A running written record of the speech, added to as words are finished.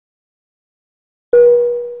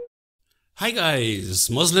Hi guys,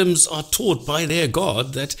 Muslims are taught by their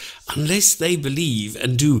God that unless they believe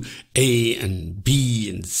and do A and B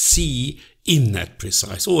and C in that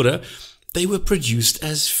precise order, they were produced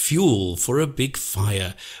as fuel for a big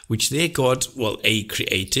fire, which their God, well, A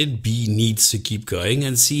created, B needs to keep going,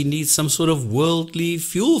 and C needs some sort of worldly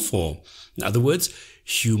fuel for. In other words,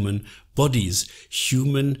 human bodies,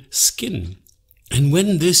 human skin. And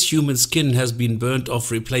when this human skin has been burnt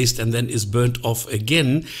off, replaced, and then is burnt off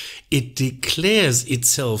again, it declares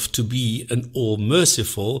itself to be an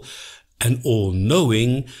all-merciful, an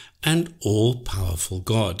all-knowing, and all-powerful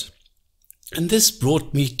God. And this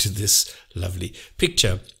brought me to this lovely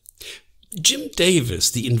picture. Jim Davis,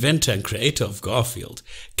 the inventor and creator of Garfield,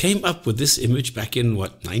 came up with this image back in,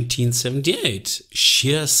 1978?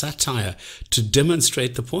 Sheer satire to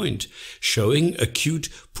demonstrate the point, showing a cute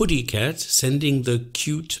puddy cat sending the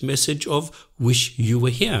cute message of "wish you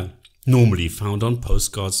were here," normally found on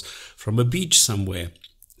postcards from a beach somewhere,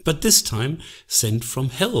 but this time sent from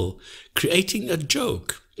hell, creating a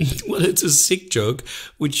joke. Well, it's a sick joke,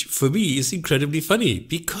 which for me is incredibly funny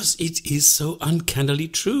because it is so uncannily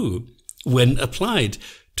true when applied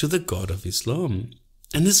to the God of Islam.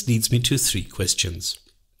 And this leads me to 3 questions.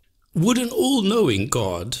 Would an all-knowing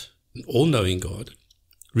God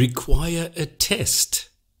require a test?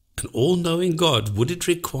 An all-knowing God, would it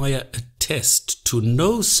require a test to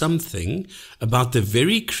know something about the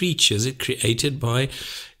very creatures it created by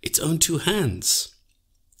its own 2 hands?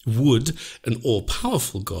 Would an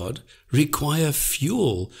all-powerful God require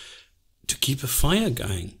fuel to keep a fire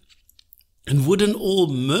going? And would an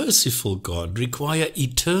all-merciful God require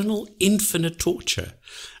eternal, infinite torture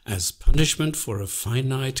as punishment for a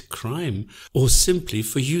finite crime, or simply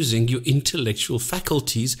for using your intellectual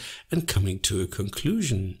faculties and coming to a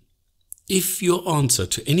conclusion? If your answer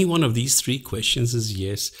to any one of these 3 questions is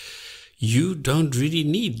yes, you don't really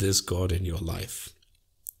need this God in your life.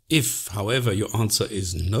 If, however, your answer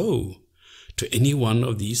is no to any one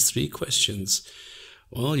of these 3 questions,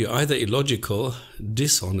 well, you're either illogical,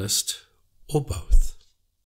 dishonest, or both.